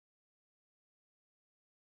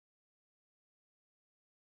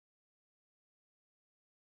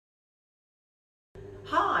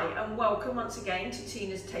welcome once again to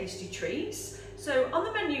Tina's Tasty Treats. So on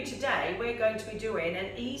the menu today we're going to be doing an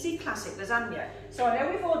easy classic lasagna. So I know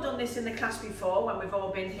we've all done this in the class before when we've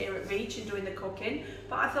all been here at Reach and doing the cooking,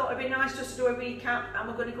 but I thought it'd be nice just to do a recap and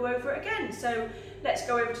we're going to go over it again. So let's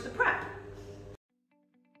go over to the prep.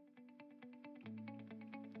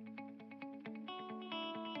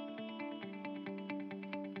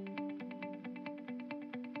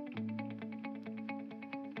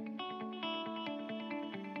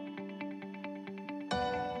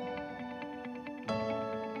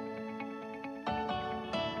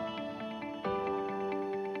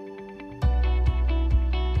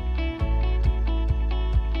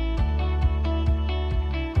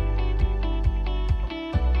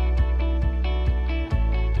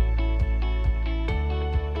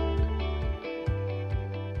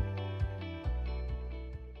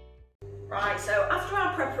 Right, so after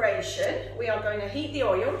our preparation, we are going to heat the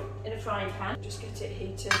oil in a frying pan. Just get it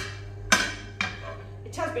heated.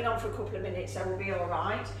 It has been on for a couple of minutes, so we'll be all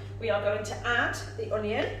right. We are going to add the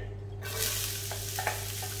onion. Just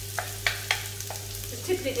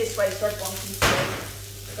tipping it this way so everyone can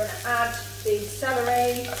see. We're going to add the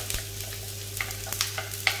celery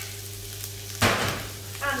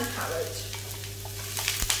and the carrot.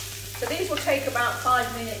 So these will take about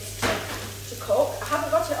 5 minutes to cook. I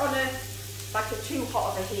haven't got it on like a too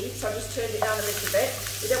hot of a heat, so I just turned it down a little bit.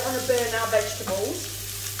 We don't want to burn our vegetables.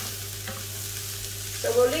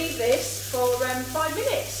 So we'll leave this for 5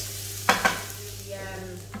 minutes.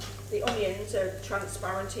 The onions are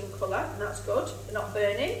transparent in colour, and that's good. They're not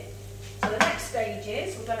burning. So the next stage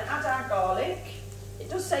is we're going to add our garlic. It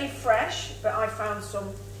does say fresh, but I found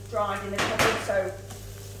some dried in the cupboard, so I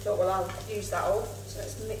thought, well, I'll use that all. So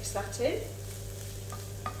let's mix that in.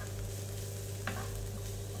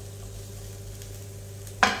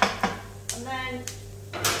 And then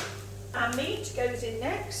our meat goes in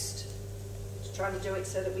next. Just trying to do it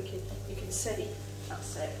so that you can see.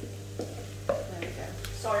 That's it. There we go.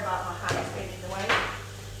 Sorry about my hands being in the way.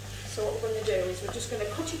 So what we're going to do is we're just going to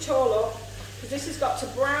cut it all up, because this has got to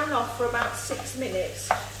brown off for about 6 minutes.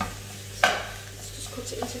 So let's just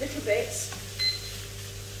cut it into little bits.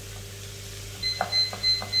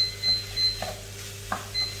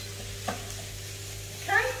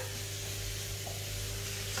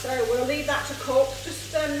 So we'll leave that to cook, just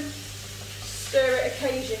stir it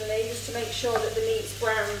occasionally just to make sure that the meat's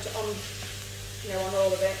browned on, on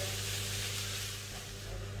all of it.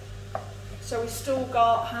 So we've still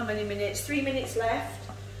got how many minutes? 3 minutes left.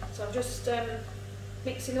 So I'm just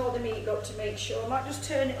mixing all the meat up to make sure. I might just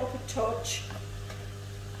turn it up a touch.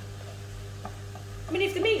 I mean,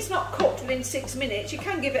 if the meat's not cooked within 6 minutes, you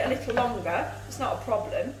can give it a little longer. It's not a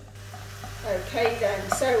problem. Okay then,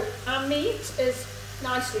 so our meat is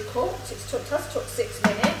nicely cooked. It has took 6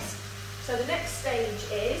 minutes. So the next stage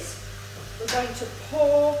is we're going to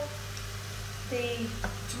pour the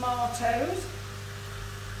tomatoes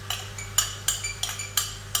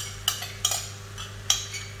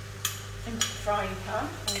into the frying pan.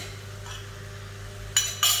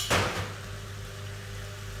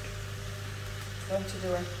 I'm going to do a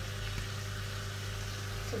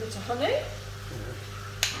bit of honey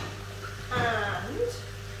and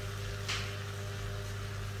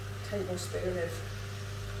tablespoon of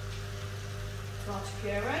tomato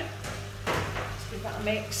puree. Let's give that a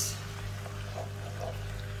mix.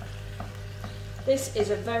 This is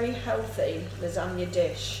a very healthy lasagna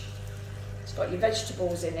dish. It's got your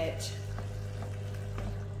vegetables in it.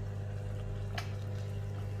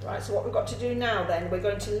 Right, so what we've got to do now then, we're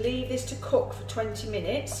going to leave this to cook for 20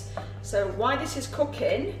 minutes. So while this is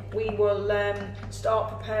cooking, we will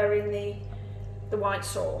start preparing the white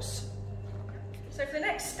sauce. So for the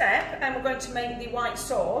next step, we're going to make the white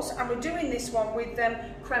sauce, and we're doing this one with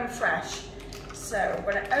crème fraîche. So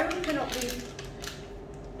we're going to open up the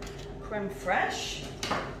crème fraîche.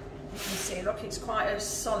 You can see, look, it's quite a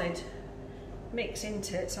solid mix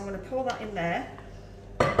into it. So I'm going to pour that in there.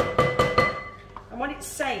 And what it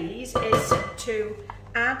says is to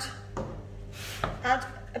add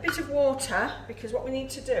a bit of water, because what we need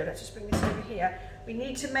to do, let's just bring this over here, we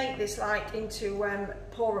need to make this like into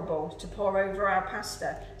pourable to pour over our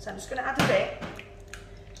pasta. So I'm just going to add a bit.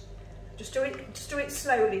 Just do it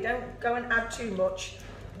slowly. Don't go and add too much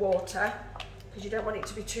water, because you don't want it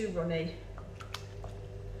to be too runny.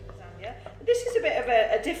 This is a bit of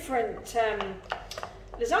a different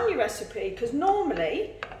lasagna recipe, because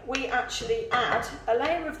normally we actually add a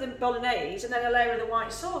layer of the bolognese and then a layer of the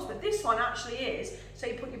white sauce, but this one actually is, so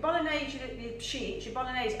you put your bolognese, your sheets, your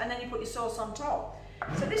bolognese, and then you put your sauce on top.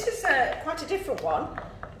 So this is quite a different one,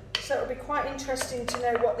 so it'll be quite interesting to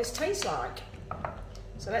know what this tastes like.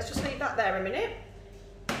 So let's just leave that there a minute.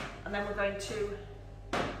 and then we're going to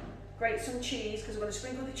grate some cheese because we're going to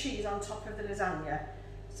sprinkle the cheese on top of the lasagna.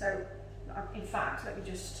 So, in fact, let me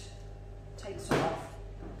just take some off.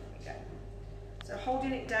 There we go. So,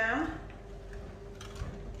 holding it down.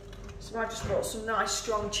 So, I just brought some nice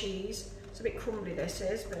strong cheese. It's a bit crumbly, this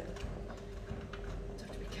is, but I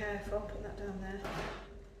have to be careful. Put that down there.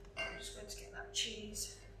 I'm just going to get that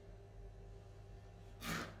cheese.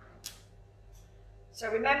 So,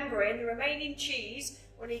 remembering the remaining cheese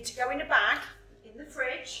will need to go in a bag in the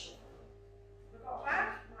fridge. We've got a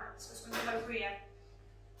bag? Right, so it's going to go over here.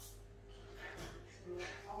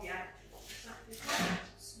 Oh yeah.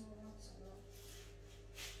 Small ones.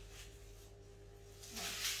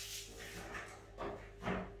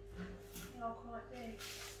 They are quite big.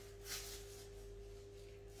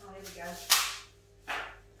 Oh, here we go.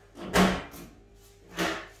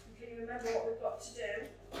 Can you remember what we've got to do?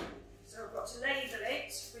 So we've got to label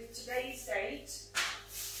it with today's date,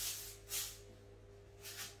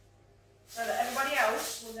 so that everybody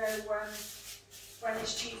else will know when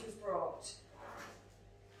this cheese was brought.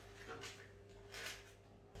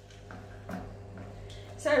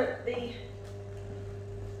 So the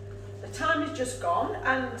time has just gone,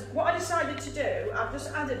 and what I decided to do, I've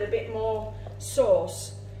just added a bit more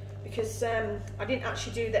sauce because I didn't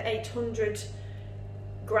actually do the 800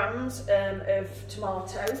 grams of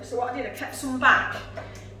tomato. So what I did, I kept some back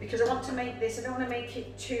because I want to make this, I don't want to make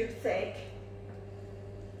it too thick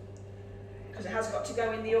because it has got to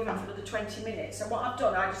go in the oven for another 20 minutes. So what I've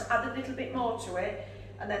done, I just added a little bit more to it,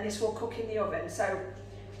 and then this will cook in the oven. So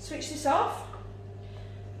switch this off.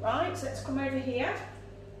 Right, so let's come over here.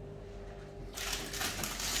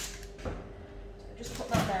 So just put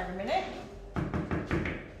that there a minute.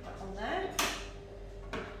 That on there.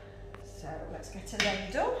 So let's get a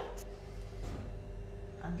ladle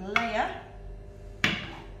and layer the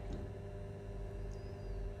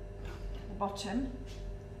bottom.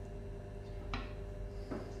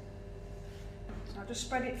 So I'll just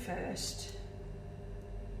spread it first.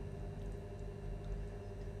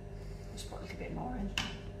 Just put a little bit more in.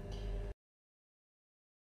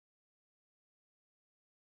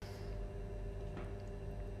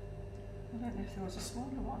 I don't know if there was a smaller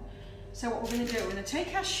one. So what we're going to do, we're going to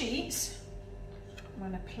take our sheets, I'm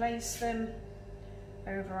going to place them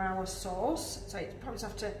over our sauce. So you probably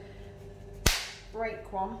have to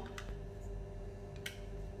break one.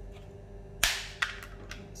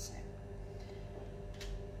 That's it.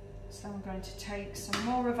 So we're going to take some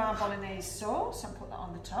more of our bolognese sauce and put that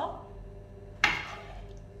on the top.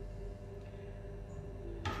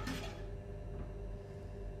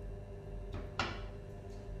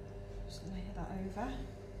 Over. A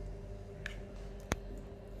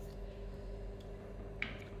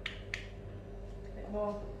bit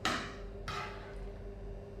more.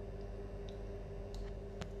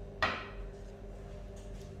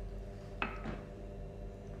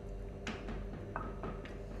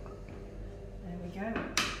 There we go.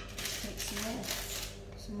 Take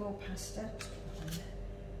some more pasta.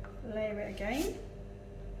 Layer it again.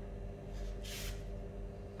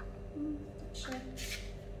 Actually.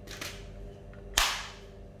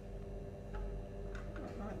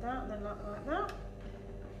 That, and then like that.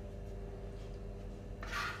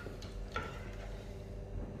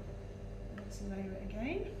 Let's layer it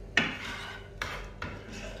again.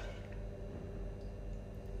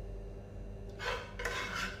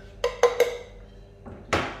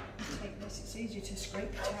 Take this, it's easier to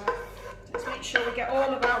scrape it out. Let's make sure we get all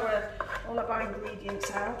of our ingredients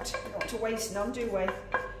out. We don't want to waste none, do we?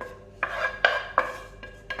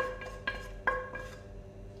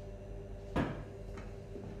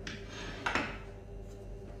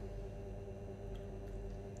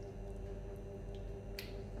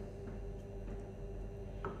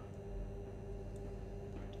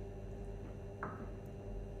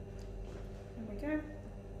 Go.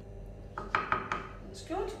 That's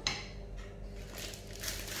good.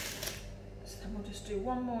 So then we'll just do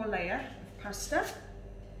one more layer of pasta,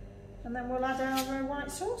 and then we'll add our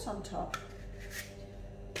white sauce on top.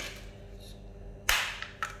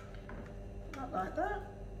 Like that,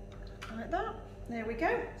 like that. There we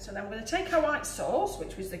go. So then we're going to take our white sauce,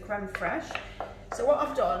 which was the crème fraîche. So what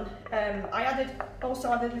I've done, I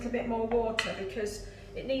also added a little bit more water because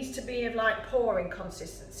it needs to be of like pouring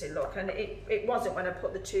consistency, look, and it wasn't when I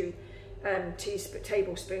put the 2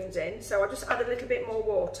 tablespoons in. So I just added a little bit more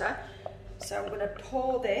water. So I'm going to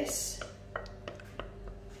pour this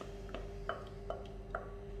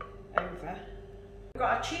over. We've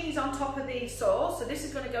got our cheese on top of the sauce, so this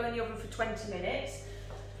is going to go in the oven for 20 minutes.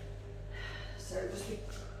 So just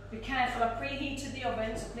be careful, I've preheated the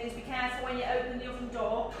oven, so please be careful when you open the oven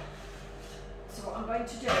door. So what I'm going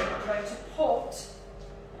to do, I'm going to put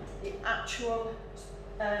the actual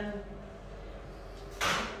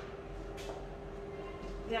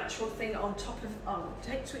thing on top of, oh,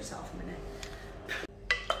 switch that off a minute.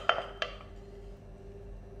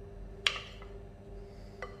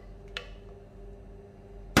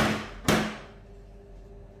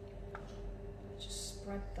 Just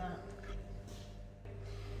spread that.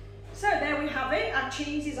 So there we have it, our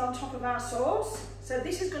cheese is on top of our sauce. So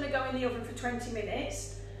this is going to go in the oven for 20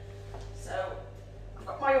 minutes. So I've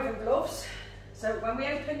got my oven gloves. So when we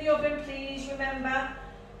open the oven, please remember,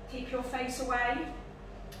 keep your face away.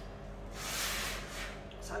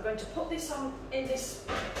 So I'm going to put this on in this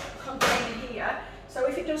container here. So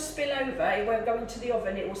if it does spill over, it won't go into the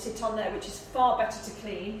oven, it will sit on there, which is far better to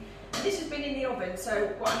clean. And this has been in the oven,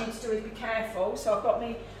 so what I need to do is be careful. So I've got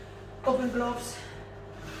my oven gloves.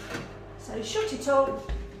 So shut it up,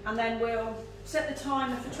 and then we'll set the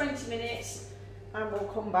timer for 20 minutes and we'll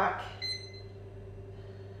come back.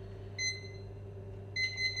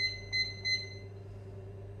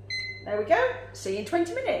 There we go, see you in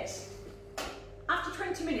 20 minutes. After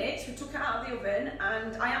 20 minutes, we took it out of the oven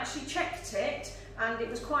and I actually checked it and it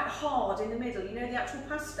was quite hard in the middle, you know, the actual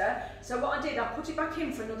pasta. So what I did, I put it back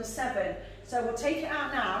in for another 7. So we'll take it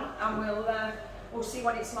out now and we'll see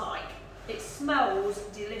what it's like. It smells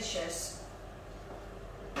delicious.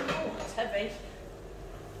 Oh, it's heavy.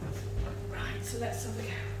 Right, so let's have a go.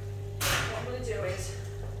 What I'm going to do is,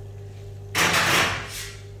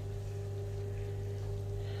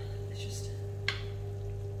 let's just,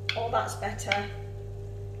 oh, that's better.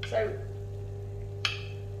 So,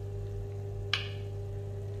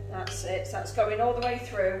 that's it, so that's going all the way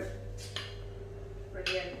through.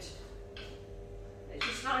 Brilliant. It's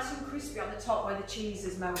just nice and crispy on the top where the cheese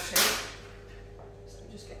is melted.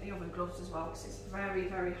 Just get the oven gloves as well because it's very,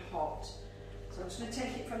 very hot. So I'm just going to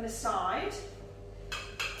take it from the side.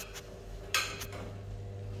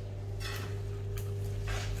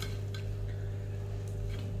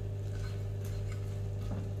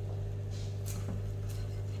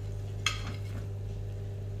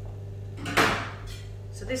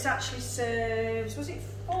 So this actually serves, was it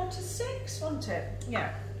 4 to 6, wasn't it?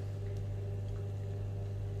 Yeah.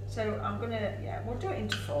 So I'm going to, yeah, we'll do it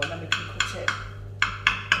into 4 and then we can cut it.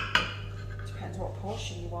 Depends what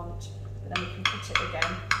portion you want, but then we can cut it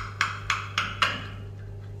again.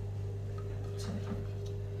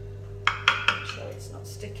 Make sure it's not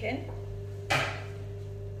sticking.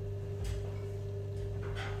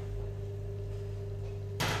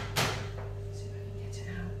 See if I can get it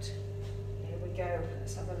out. Here we go,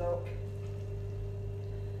 let's have a look.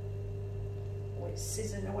 Oh, it's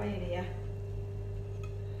sizzling away in here.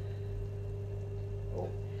 Oh,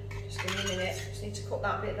 just give me a minute, just need to cut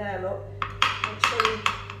that bit there, look. Make sure you...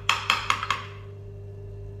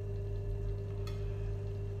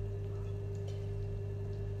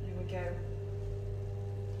 There we go.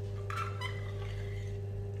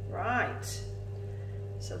 Right,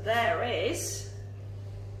 so there is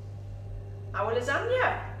our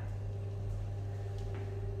lasagna.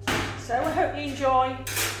 So I hope you enjoy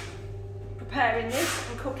preparing this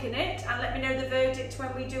and cooking it, and let me know the verdict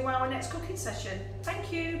when we do our next cooking session.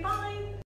 Thank you, bye.